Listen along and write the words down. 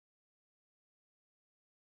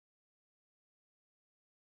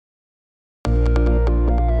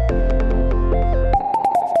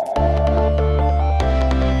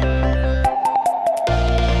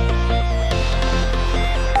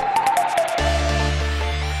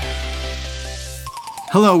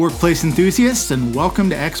Hello, workplace enthusiasts, and welcome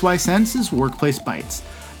to XY Sense's Workplace Bytes,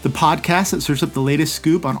 the podcast that serves up the latest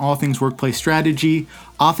scoop on all things workplace strategy,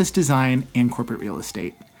 office design, and corporate real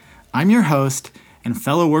estate. I'm your host and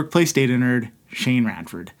fellow workplace data nerd, Shane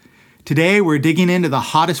Radford. Today, we're digging into the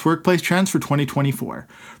hottest workplace trends for 2024,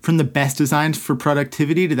 from the best designs for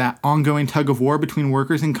productivity to that ongoing tug of war between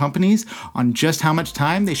workers and companies on just how much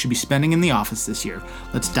time they should be spending in the office this year.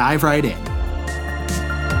 Let's dive right in.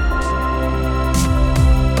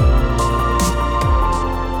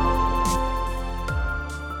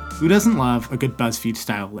 Who doesn't love a good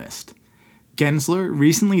BuzzFeed-style list? Gensler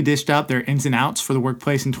recently dished out their ins and outs for the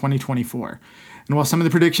workplace in 2024. And while some of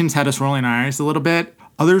the predictions had us rolling our eyes a little bit,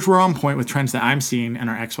 others were on point with trends that I'm seeing in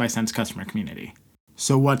our XY Sense customer community.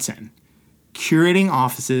 So what's in? Curating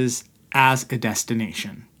offices as a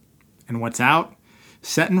destination. And what's out?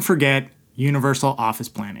 Set and forget universal office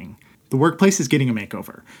planning. The workplace is getting a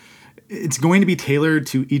makeover. It's going to be tailored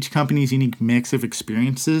to each company's unique mix of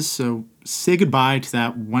experiences, so say goodbye to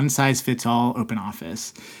that one-size-fits-all open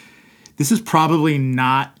office. This is probably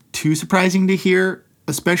not too surprising to hear,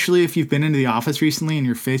 especially if you've been into the office recently and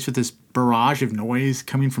you're faced with this barrage of noise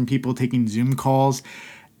coming from people taking Zoom calls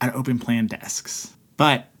at open plan desks.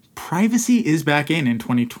 But privacy is back in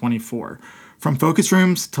 2024. From focus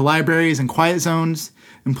rooms to libraries and quiet zones,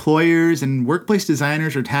 employers and workplace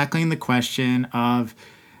designers are tackling the question of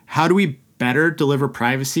how do we better deliver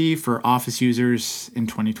privacy for office users in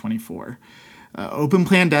 2024? Open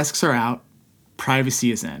plan desks are out,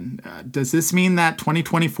 privacy is in. Does this mean that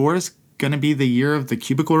 2024 is going to be the year of the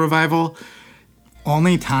cubicle revival?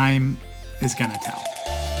 Only time is going to tell.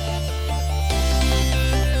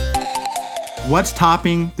 What's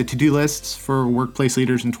topping the to-do lists for workplace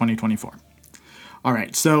leaders in 2024? All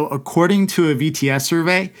right, so according to a VTS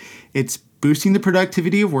survey, it's boosting the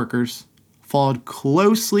productivity of workers, followed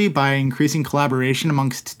closely by increasing collaboration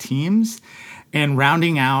amongst teams, and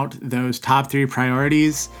rounding out those top three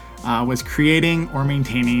priorities was creating or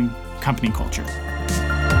maintaining company culture.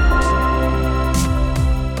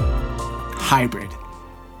 Hybrid.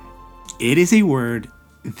 It is a word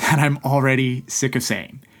that I'm already sick of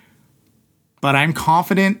saying, but I'm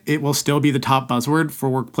confident it will still be the top buzzword for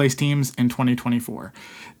workplace teams in 2024.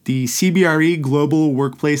 The CBRE Global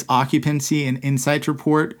Workplace Occupancy and Insights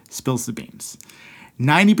Report spills the beans.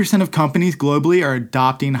 90% of companies globally are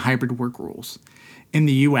adopting hybrid work rules. In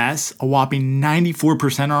the US, a whopping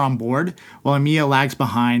 94% are on board, while EMEA lags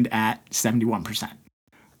behind at 71%.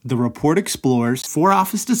 The report explores 4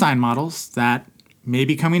 office design models that may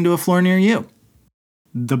be coming to a floor near you: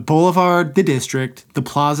 the Boulevard, the District, the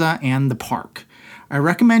Plaza, and the Park. I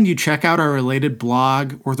recommend you check out our related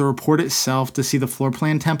blog or the report itself to see the floor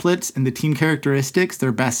plan templates and the team characteristics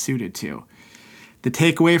they're best suited to. The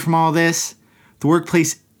takeaway from all this: the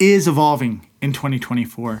workplace is evolving in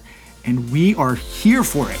 2024, and we are here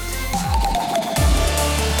for it.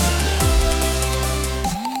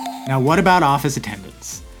 Now, what about office attendance?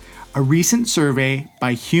 A recent survey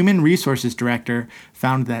by Human Resources Director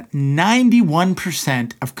found that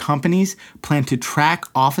 91% of companies plan to track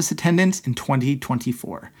office attendance in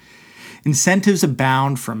 2024. Incentives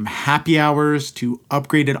abound, from happy hours to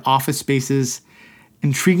upgraded office spaces.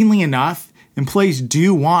 Intriguingly enough, employees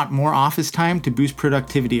do want more office time to boost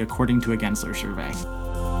productivity, according to a Gensler survey.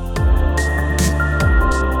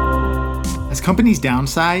 As companies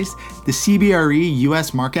downsize, the CBRE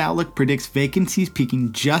US Market Outlook predicts vacancies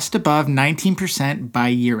peaking just above 19% by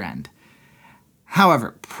year-end.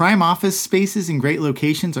 However, prime office spaces in great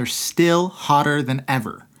locations are still hotter than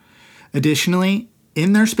ever. Additionally,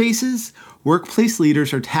 in their spaces, workplace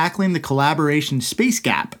leaders are tackling the collaboration space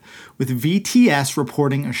gap, with VTS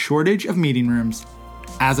reporting a shortage of meeting rooms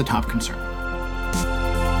as a top concern.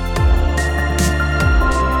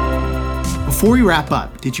 Before we wrap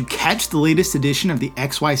up, did you catch the latest edition of the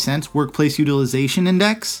XY Sense Workplace Utilization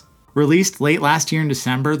Index? Released late last year in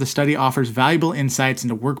December, the study offers valuable insights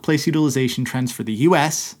into workplace utilization trends for the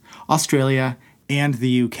US, Australia, and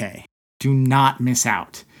the UK. Do not miss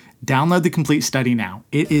out. Download the complete study now.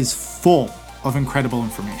 It is full of incredible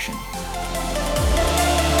information.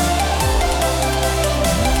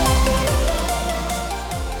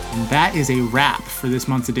 And that is a wrap for this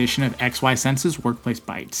month's edition of XY Sense's Workplace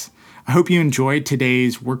Bytes. I hope you enjoyed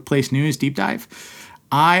today's workplace news deep dive.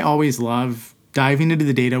 I always love diving into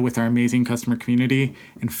the data with our amazing customer community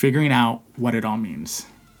and figuring out what it all means.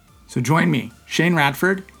 So join me, Shane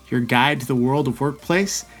Radford, your guide to the world of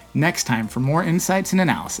workplace, next time for more insights and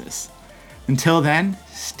analysis. Until then,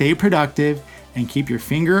 stay productive and keep your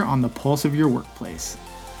finger on the pulse of your workplace.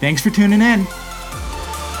 Thanks for tuning in.